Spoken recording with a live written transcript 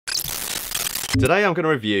Today I'm going to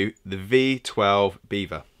review the V12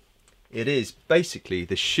 Beaver. It is basically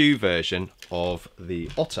the shoe version of the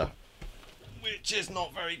Otter, which is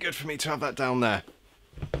not very good for me to have that down there.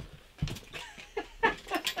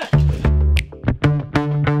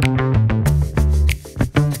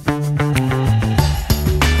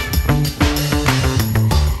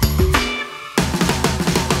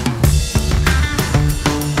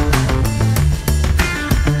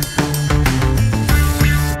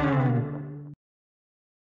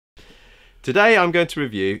 Today I'm going to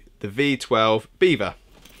review the V12 Beaver,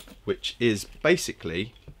 which is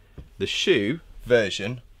basically the shoe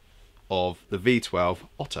version of the V12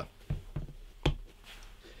 Otter.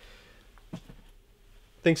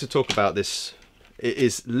 Things to talk about this: it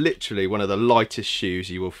is literally one of the lightest shoes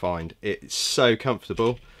you will find. It's so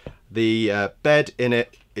comfortable. The bed in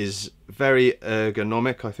it is very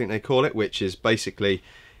ergonomic, I think they call it, which is basically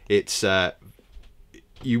it's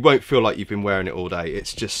you won't feel like you've been wearing it all day.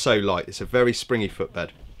 It's just so light. It's a very springy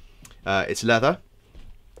footbed. It's leather,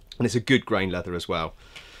 and it's a good grain leather as well.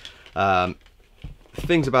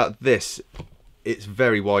 Things about this, it's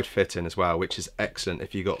very wide fitting as well, which is excellent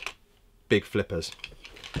if you've got big flippers.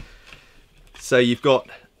 So you've got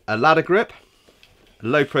a ladder grip, a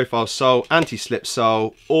low profile sole, anti-slip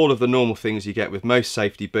sole, all of the normal things you get with most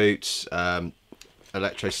safety boots,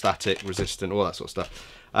 electrostatic resistant, all that sort of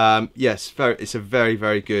stuff. Yes, it's a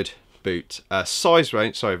very good boot. Size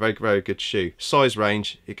range, sorry, very good shoe. Size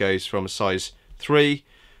range, it goes from a size 3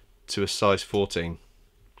 to a size 14.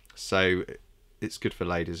 So it's good for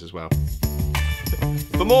ladies as well.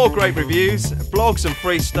 For more great reviews, blogs and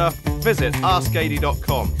free stuff, visit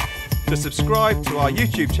AskAdy.com. To subscribe to our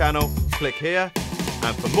YouTube channel, click here,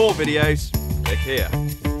 and for more videos, click here.